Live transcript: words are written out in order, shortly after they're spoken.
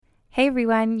Hey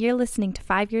everyone, you're listening to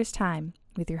 5 Years Time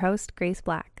with your host, Grace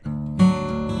Black.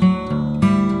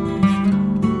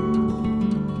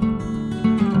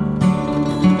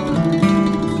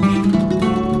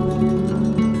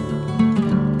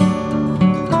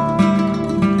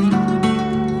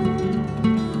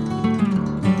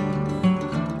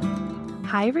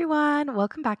 Hi everyone,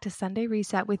 welcome back to Sunday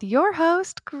Reset with your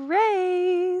host,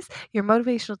 Grace, your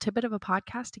motivational tidbit of a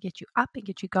podcast to get you up and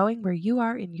get you going where you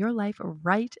are in your life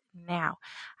right now.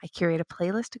 I curate a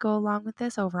playlist to go along with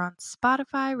this over on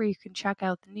Spotify where you can check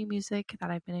out the new music that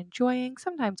I've been enjoying,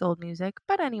 sometimes old music,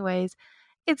 but anyways,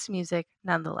 it's music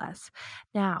nonetheless.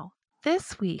 Now,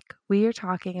 this week we are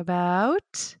talking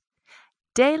about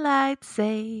daylight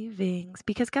savings,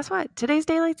 because guess what? Today's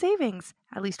daylight savings,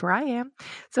 at least where I am.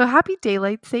 So happy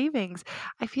daylight savings.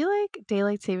 I feel like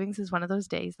daylight savings is one of those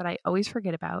days that I always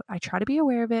forget about. I try to be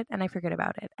aware of it and I forget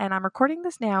about it. And I'm recording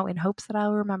this now in hopes that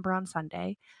I'll remember on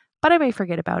Sunday, but I may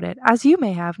forget about it, as you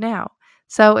may have now.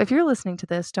 So if you're listening to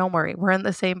this, don't worry, we're in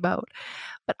the same boat.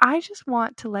 But I just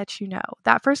want to let you know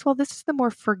that, first of all, this is the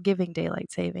more forgiving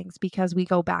daylight savings because we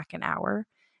go back an hour,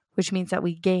 which means that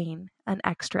we gain an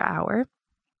extra hour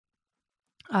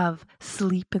of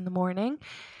sleep in the morning.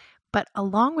 But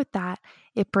along with that,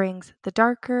 it brings the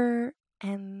darker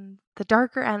ends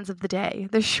of the day,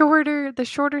 the shorter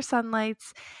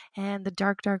sunlights and the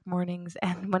dark mornings.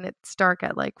 And when it's dark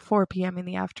at like 4 p.m. in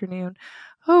the afternoon,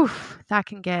 that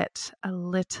can get a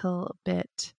little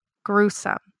bit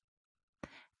gruesome.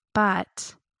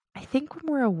 But I think when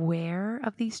we're aware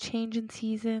of these change in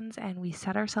seasons and we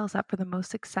set ourselves up for the most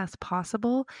success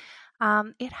possible,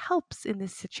 it helps in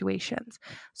these situations.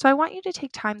 So I want you to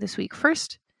take time this week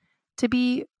first to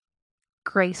be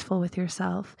graceful with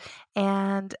yourself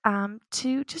and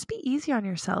to just be easy on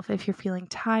yourself if you're feeling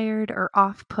tired or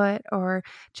off put or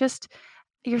just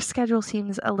your schedule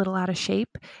seems a little out of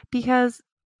shape, because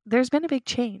there's been a big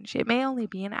change. It may only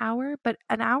be an hour, but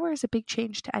an hour is a big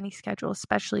change to any schedule,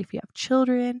 especially if you have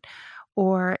children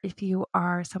or if you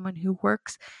are someone who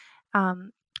works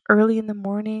early in the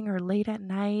morning or late at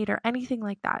night or anything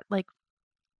like that. Like,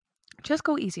 just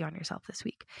go easy on yourself this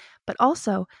week. But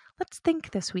also, let's think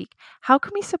this week, how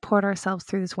can we support ourselves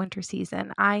through this winter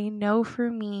season? I know for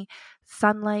me,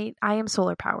 sunlight, I am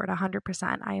solar powered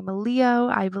 100%. I am a Leo.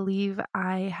 I believe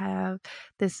I have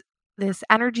this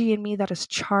energy in me that is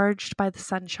charged by the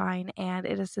sunshine, and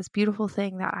it is this beautiful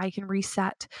thing that I can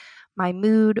reset my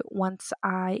mood once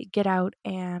I get out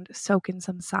and soak in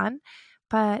some sun.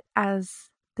 But as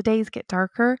the days get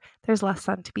darker, there's less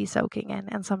sun to be soaking in,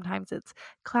 and sometimes it's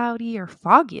cloudy or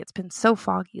foggy. It's been so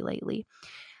foggy lately.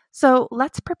 So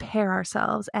let's prepare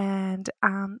ourselves and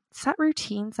set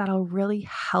routines that'll really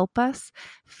help us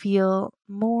feel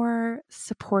more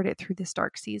supported through this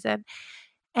dark season.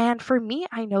 And for me,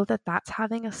 I know that that's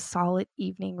having a solid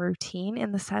evening routine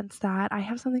in the sense that I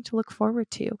have something to look forward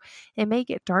to. It may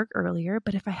get dark earlier,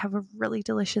 but if I have a really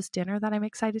delicious dinner that I'm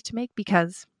excited to make,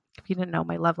 because if you didn't know,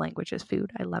 my love language is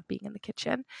food. I love being in the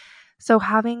kitchen. So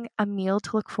having a meal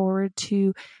to look forward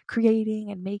to creating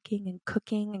and making and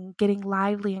cooking and getting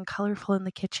lively and colorful in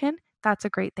the kitchen, that's a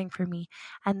great thing for me.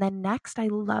 And then next, I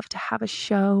love to have a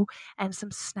show and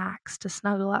some snacks to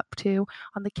snuggle up to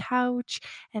on the couch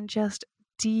and just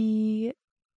debrief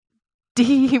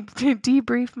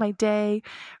my day,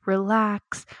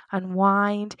 relax,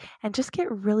 unwind, and just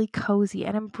get really cozy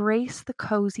and embrace the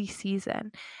cozy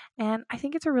season. And I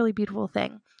think it's a really beautiful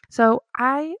thing. So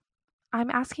I'm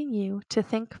asking you to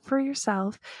think for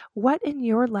yourself, what in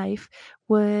your life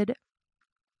would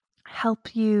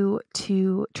help you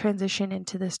to transition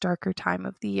into this darker time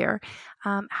of the year?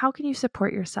 How can you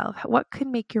support yourself? What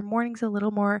can make your mornings a little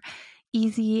more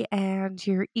easy and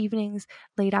your evenings,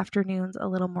 late afternoons, a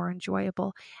little more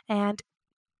enjoyable? And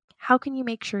how can you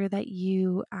make sure that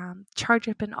you charge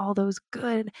up in all those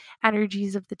good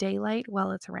energies of the daylight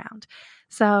while it's around?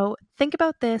 So think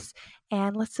about this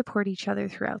and let's support each other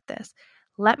throughout this.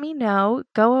 Let me know.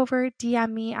 Go over,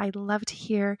 DM me. I'd love to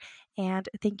hear. And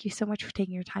thank you so much for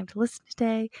taking your time to listen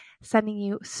today. Sending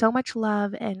you so much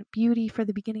love and beauty for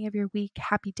the beginning of your week.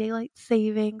 Happy daylight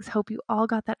savings. Hope you all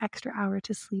got that extra hour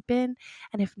to sleep in.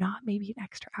 And if not, maybe an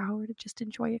extra hour to just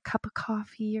enjoy a cup of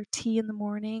coffee or tea in the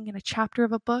morning and a chapter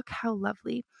of a book. How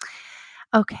lovely.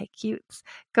 Okay, cutes.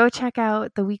 Go check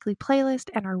out the weekly playlist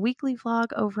and our weekly vlog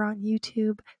over on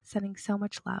YouTube. Sending so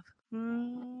much love.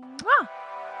 Mwah!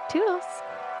 Toodles.